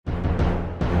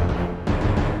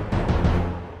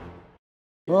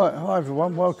Right, hi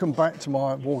everyone, welcome back to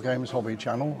my War Games hobby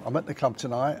channel. I'm at the club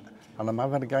tonight and I'm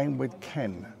having a game with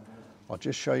Ken. I'll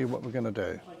just show you what we're going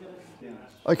to do.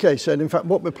 Okay, so in fact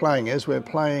what we're playing is we're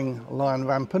playing Lion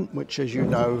Rampant, which as you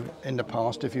know in the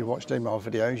past, if you've watched any of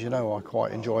my videos, you know I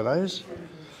quite enjoy those.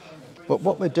 But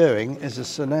what we're doing is a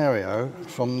scenario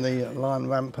from the Lion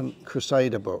Rampant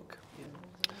Crusader book,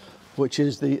 which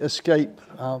is the escape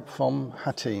from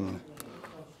Hattin,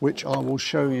 which I will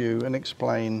show you and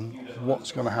explain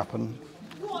what's going to happen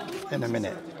in a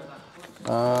minute.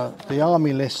 The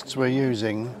army lists we're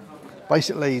using,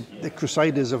 basically the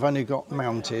Crusaders have only got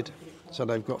mounted, so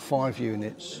they've got 5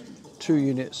 units, 2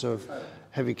 units of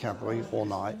heavy cavalry or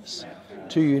knights,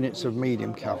 2 units of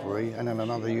medium cavalry, and then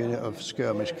another unit of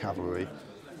skirmish cavalry.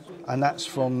 And that's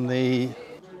from the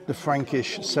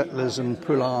Frankish settlers and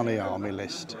Polani army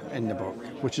list in the book,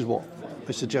 which is what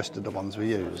we suggested the ones we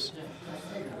use.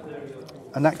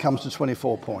 And that comes to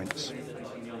 24 points.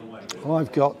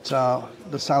 I've got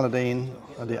the Saladin,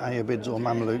 the Ayyubids or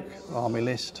Mamluk army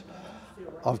list.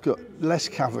 I've got less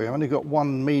cavalry. I've only got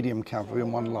 1 medium cavalry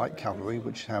and 1 light cavalry,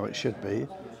 which is how it should be.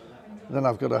 Then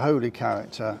I've got a holy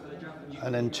character,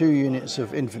 and then 2 units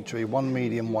of infantry, 1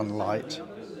 medium, 1 light,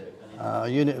 a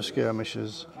unit of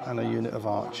skirmishers, and a unit of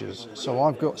archers. So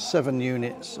I've got 7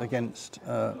 units against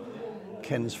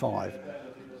Ken's 5.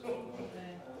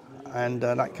 And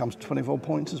that comes to 24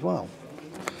 points as well.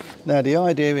 Now the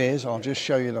idea is, I'll just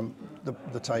show you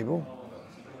the table.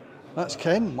 That's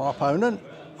Ken, my opponent.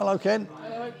 Hello Ken.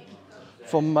 Hello.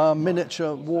 From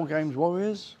Miniature War Games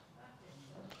Warriors.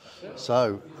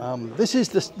 So this is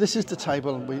the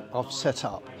table I've set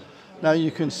up. Now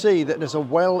you can see that there's a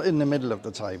well in the middle of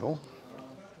the table,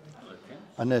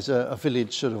 and there's a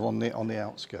village sort of on the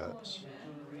outskirts.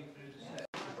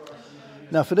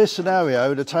 Now for this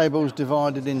scenario, the table's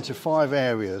divided into 5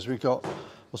 areas. We've got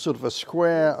a sort of a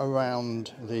square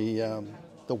around the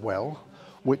well,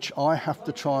 which I have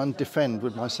to try and defend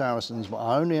with my Saracens, but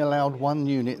I only allowed 1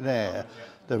 unit there.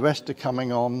 The rest are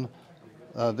coming on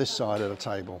this side of the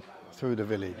table, through the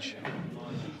village.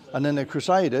 And then the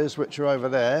Crusaders, which are over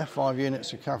there, 5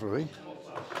 units of cavalry,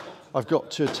 I've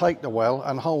got to take the well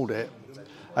and hold it,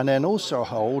 and then also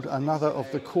hold another of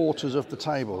the quarters of the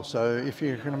table. So if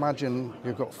you can imagine,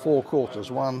 you've got 4 quarters,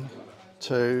 1,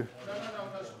 2,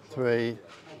 3,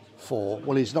 4.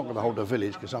 Well, he's not going to hold the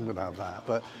village because I'm going to have that.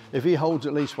 But if he holds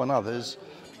at least one of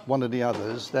the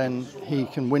others, then he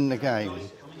can win the game.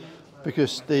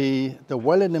 Because the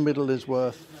well in the middle is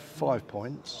worth 5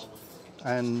 points,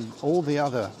 and all the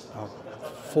other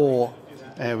 4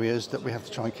 areas that we have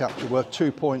to try and capture worth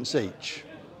 2 points each.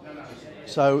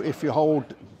 So if you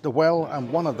hold the well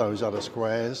and one of those other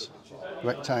squares,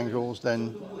 rectangles,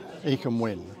 then he can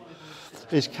win.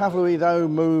 His cavalry, though,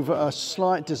 move at a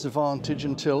slight disadvantage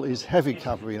until his heavy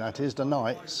cavalry, that is, the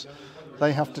knights,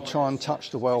 they have to try and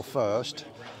touch the well first,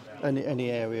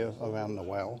 any area around the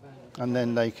well, and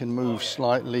then they can move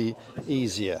slightly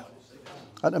easier.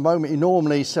 At the moment, he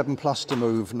normally 7+ to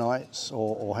move knights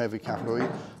or heavy cavalry,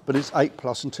 but it's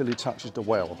 8+ until he touches the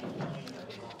well.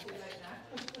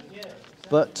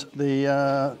 But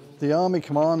the army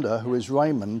commander, who is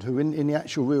Raymond, who in the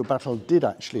actual real battle did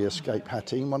actually escape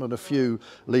Hattin, one of the few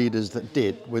leaders that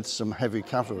did, with some heavy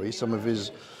cavalry, some of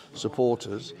his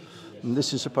supporters, and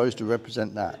this is supposed to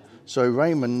represent that. So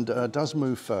Raymond does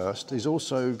move first. He's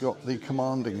also got the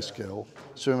commanding skill,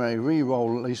 so he may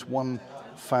re-roll at least 1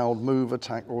 failed move,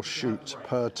 attack or shoot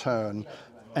per turn,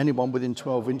 anyone within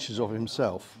 12 inches of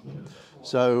himself.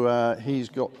 So he's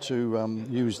got to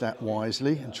use that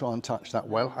wisely and try and touch that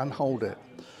well and hold it.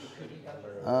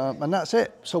 And that's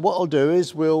it. So what I'll do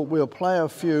is we'll play a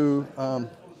few,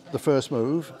 the first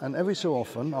move, and every so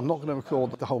often, I'm not going to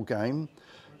record the whole game,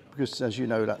 because as you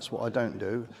know, that's what I don't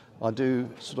do. I do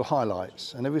sort of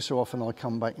highlights, and every so often I'll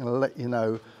come back and I'll let you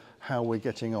know how we're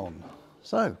getting on.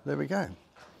 So there we go.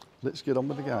 Let's get on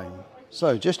with the game.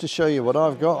 So just to show you what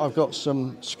I've got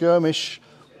some skirmish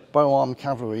bow-armed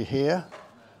cavalry here,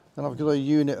 then I've got a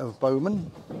unit of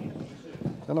bowmen,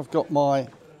 then I've got my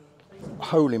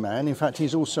holy man. In fact,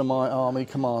 he's also my army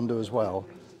commander as well.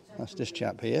 That's this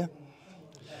chap here.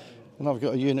 And I've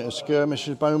got a unit of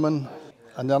skirmishers bowmen,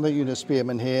 another unit of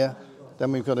spearmen here,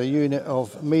 then we've got a unit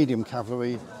of medium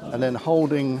cavalry, and then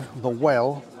holding the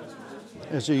well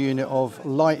is a unit of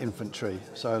light infantry.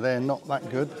 So they're not that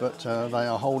good, but they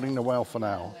are holding the well for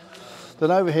now. Then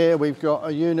over here we've got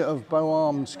a unit of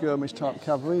bow-armed skirmish type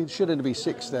cavalry. It should only be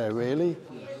 6 there really,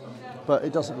 but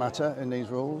it doesn't matter in these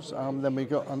rules. Then we've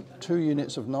got 2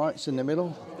 units of knights in the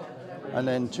middle, and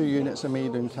then 2 units of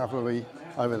medium cavalry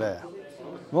over there.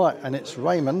 Right, and it's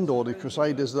Raymond or the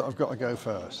Crusaders that I've got to go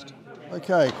first.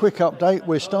 Okay, quick update.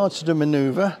 We're starting to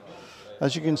manoeuvre.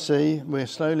 As you can see, we're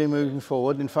slowly moving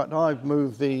forward. In fact, I've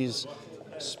moved these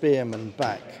spearmen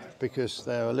back because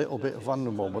they're a little bit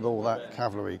vulnerable with all that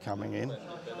cavalry coming in.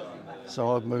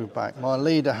 So I've moved back. My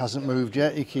leader hasn't moved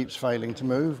yet. He keeps failing to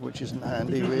move, which isn't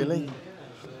handy really.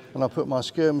 And I put my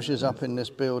skirmishers up in this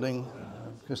building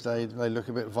because they look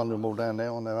a bit vulnerable down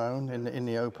there on their own in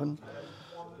the open.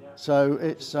 So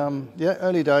it's, yeah,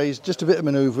 early days, just a bit of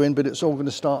manoeuvring, but it's all going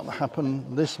to start to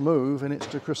happen this move, and it's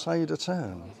the Crusader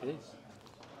turn.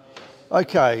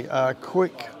 Okay,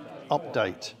 quick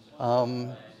update.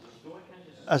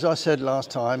 As I said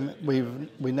last time,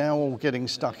 we're now all getting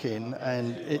stuck in,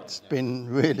 and it's been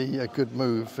really a good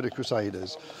move for the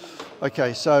Crusaders.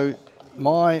 Okay, so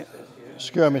my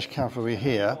skirmish cavalry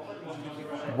here,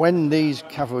 when these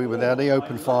cavalry were there, they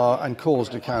opened fire and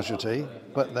caused a casualty,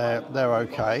 but they're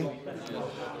okay.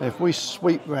 If we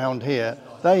sweep round here,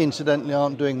 they incidentally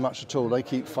aren't doing much at all. They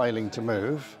keep failing to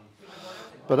move.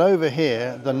 But over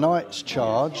here, the knights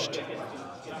charged.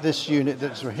 This unit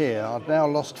that's here, I've now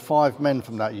lost 5 men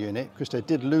from that unit because they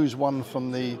did lose 1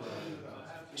 from the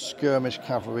skirmish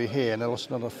cavalry here, and they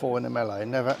lost another 4 in the melee,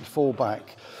 and they've had to fall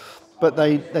back. But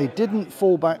they didn't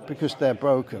fall back because they're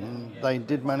broken. They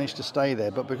did manage to stay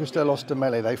there, but because they lost the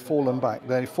melee, they've fallen back.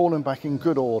 They've fallen back in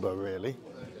good order, really.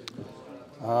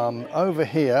 Over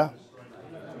here,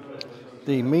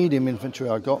 the medium infantry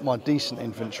I got, my decent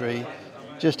infantry,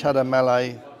 just had a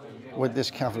melee with this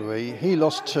cavalry. He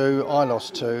lost 2, I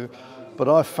lost 2, but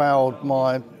I failed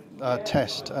my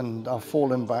test and I've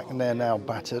fallen back, and they're now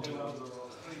battered.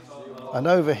 And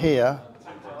over here,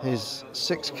 his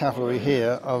 6 cavalry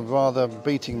here are rather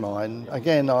beating mine.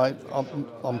 Again,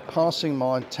 I'm passing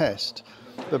my test,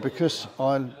 but because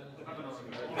I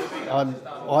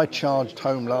charged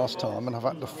home last time and I've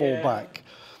had to fall back,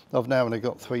 I've now only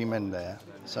got 3 men there.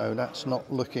 So that's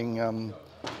not looking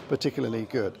particularly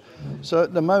good. So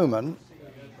at the moment,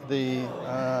 the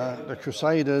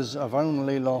Crusaders have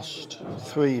only lost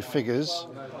 3 figures,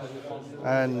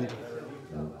 and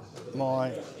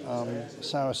my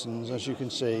Saracens, as you can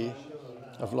see,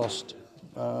 have lost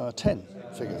 10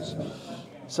 figures.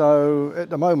 So at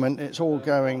the moment, it's all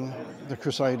going the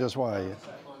Crusaders' way.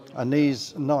 And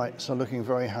these knights are looking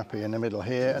very happy in the middle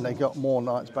here, and they got more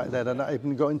knights back there. They're not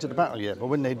even got into the battle yet, but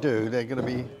when they do, they're going to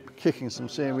be kicking some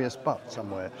serious butt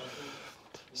somewhere.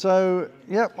 So,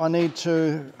 yep, I need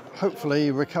to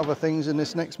hopefully recover things in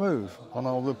this next move, and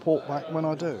I'll report back when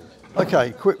I do.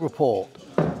 Okay, quick report.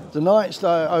 The knights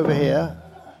over here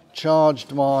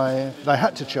charged they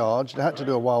had to charge, they had to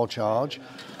do a wild charge,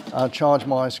 charge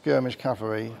my skirmish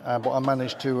cavalry, but I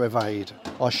managed to evade.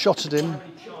 I shot at him,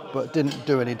 but didn't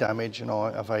do any damage, and I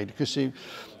evaded. Because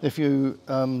if you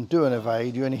do an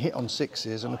evade, you only hit on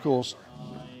 6s, and of course,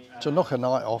 to knock a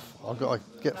knight off, I've got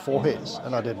to get 4 hits,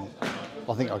 and I didn't.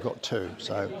 I think I got 2.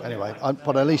 So anyway,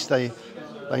 but at least they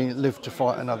lived to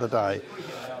fight another day.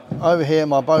 Over here,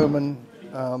 my bowmen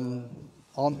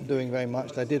aren't doing very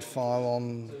much. They did fire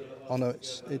on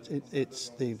it's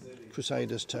the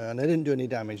Crusaders' turn. They didn't do any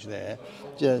damage there.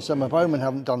 Yeah, so my bowmen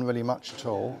haven't done really much at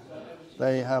all.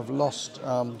 They have lost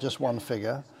just 1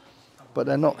 figure, but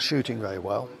they're not shooting very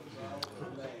well.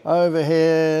 Over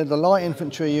here, the light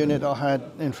infantry unit I had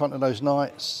in front of those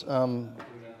knights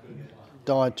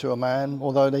died to a man,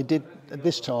 although they did at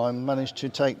this time manage to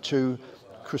take 2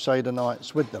 Crusader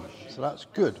knights with them, so that's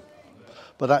good.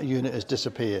 But that unit has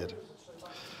disappeared.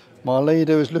 My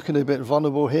leader is looking a bit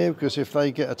vulnerable here because if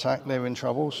they get attacked, they're in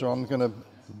trouble, so I'm going to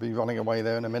be running away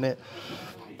there in a minute.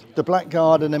 The Black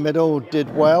Guard in the middle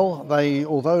did well.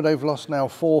 Although they've lost now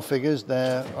 4 figures,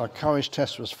 their courage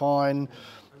test was fine,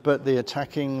 but the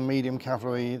attacking medium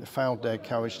cavalry failed their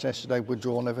courage test, so they've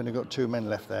withdrawn. They've only got 2 men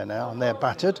left there now, and they're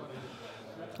battered.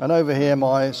 And over here,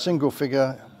 my single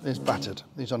figure is battered.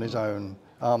 He's on his own.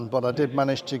 But I did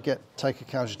manage to take a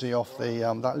casualty off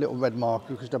that little red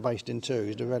marker, because they're based in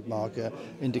 2s. The red marker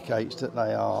indicates that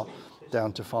they are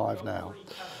down to 5 now.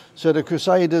 So the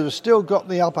Crusaders have still got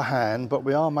the upper hand, but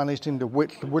we are managing to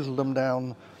whittle them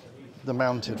down, the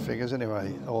mounted figures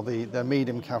anyway, or the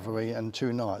medium cavalry and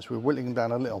 2 knights. We're whittling them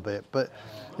down a little bit, but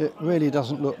it really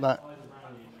doesn't look that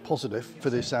positive for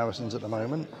the Saracens at the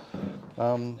moment.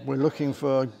 We're looking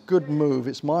for a good move.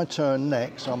 It's my turn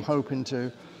next, so I'm hoping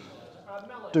to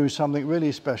do something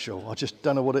really special. I just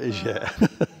don't know what it is yet.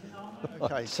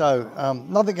 Okay, so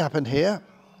nothing happened here.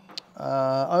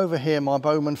 Over here, my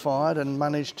bowman fired and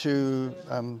managed to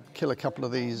kill a couple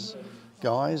of these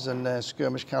guys, and their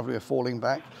skirmish cavalry are falling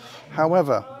back.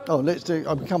 However,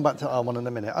 I'll come back to that one in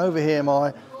a minute. Over here,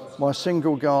 my My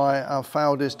single guy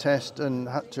failed his test and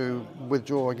had to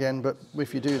withdraw again, but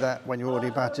if you do that when you're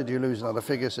already battered, you lose another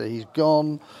figure, so he's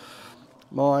gone.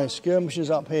 My skirmishers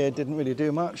up here didn't really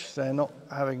do much. They're not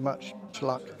having much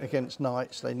luck against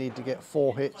knights. They need to get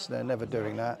 4 hits. They're never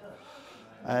doing that.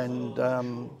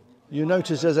 And you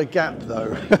notice there's a gap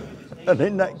though, and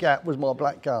in that gap was my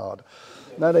black guard.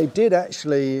 Now they did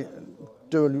actually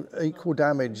do equal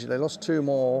damage. They lost 2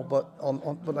 more,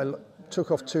 but they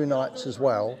took off 2 knights as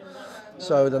well.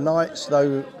 So the knights,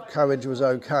 though courage was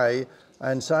okay,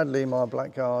 and sadly my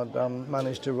blackguard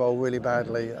managed to roll really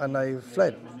badly, and they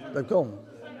fled. They've gone.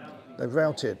 They've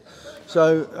routed.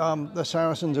 So the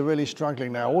Saracens are really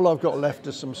struggling now. All I've got left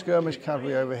is some skirmish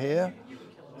cavalry over here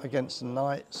against the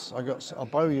knights. I've got a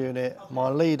bow unit, my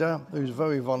leader, who's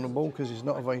very vulnerable because he's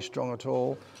not very strong at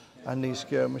all, and these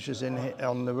skirmishers in here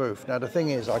on the roof. Now the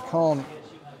thing is, I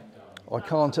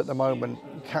can't at the moment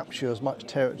capture as much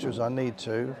territory as I need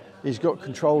to. He's got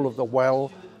control of the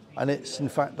well, and it's in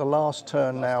fact the last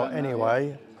turn now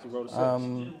anyway.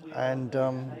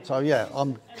 So yeah,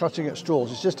 I'm clutching at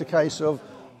straws. It's just a case of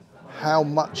how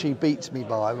much he beats me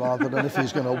by rather than if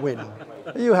he's going to win.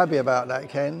 Are you happy about that,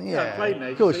 Ken? Yeah,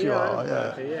 of course you are.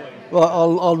 Yeah.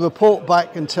 Well, I'll report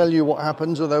back and tell you what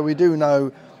happens, although we do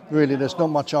know really there's not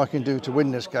much I can do to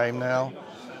win this game now,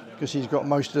 because he's got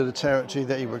most of the territory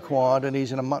that he required and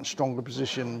he's in a much stronger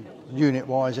position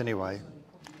unit-wise anyway.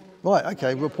 Right,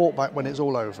 okay, report back when it's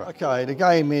all over. Okay, the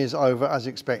game is over as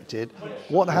expected.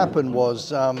 What happened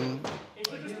was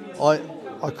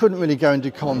I couldn't really go into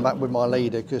combat with my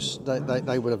leader because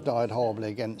they would have died horribly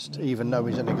against, even though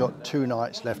he's only got 2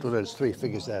 knights left, or there's 3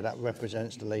 figures there, that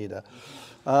represents the leader.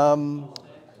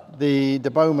 The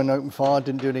bowman opened fire,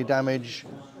 didn't do any damage,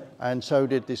 and so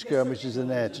did the skirmishers in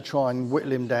there to try and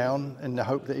whittle him down in the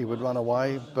hope that he would run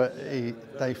away, but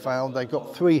they failed. They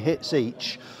got 3 hits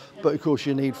each, but of course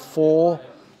you need 4,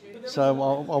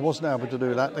 so I wasn't able to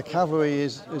do that. The cavalry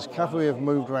cavalry have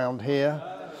moved around here.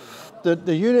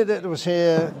 The unit that was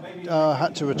here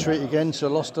had to retreat again, so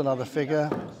lost another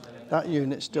figure. That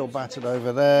unit's still battered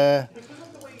over there.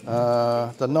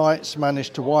 The knights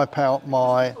managed to wipe out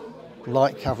my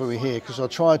light cavalry here because I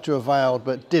tried to evade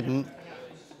but didn't,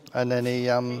 and then he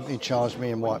charged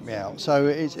me and wiped me out. So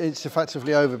it's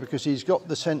effectively over because he's got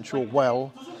the central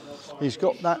well, he's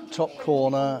got that top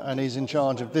corner, and he's in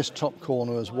charge of this top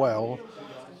corner as well.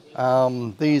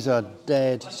 These are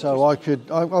dead, so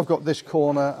I've got this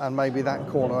corner and maybe that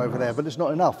corner over there, but it's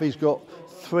not enough. He's got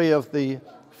 3 of the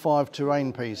 5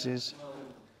 terrain pieces,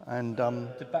 and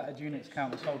do battered units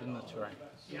count as holding the terrain?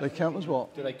 They count as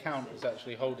what? Do they count as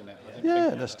actually holding it? Yeah,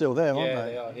 they're still there, aren't they? Yeah,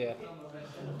 they are. Yeah.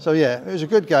 So yeah, it was a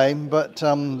good game, but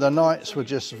the knights were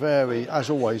just as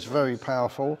always, very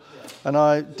powerful, and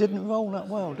I didn't roll that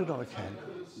well, did I, Ken?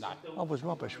 No. I was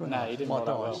rubbish, wasn't I? No, you didn't my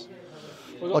roll dice. that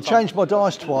well. I changed my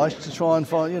dice twice to try and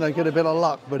find, get a bit of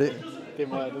luck, but it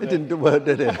didn't work,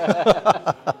 did it?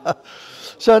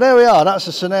 So there we are. That's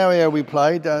the scenario we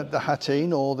played, the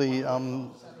Hattin, or the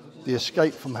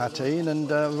escape from Hattin, and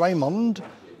Raymond,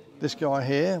 this guy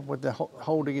here, with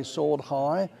holding his sword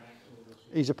high.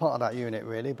 He's a part of that unit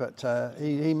really, but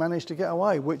he managed to get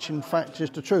away, which in fact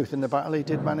is the truth. In the battle he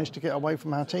did manage to get away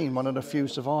from Hattin, one of the few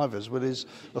survivors, with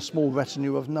a small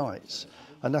retinue of knights.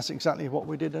 And that's exactly what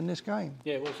we did in this game.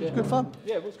 Yeah, it was. It was good fun.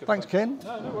 Yeah, it was good Thanks, fun.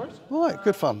 Ken. No worries. Right,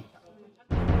 good fun.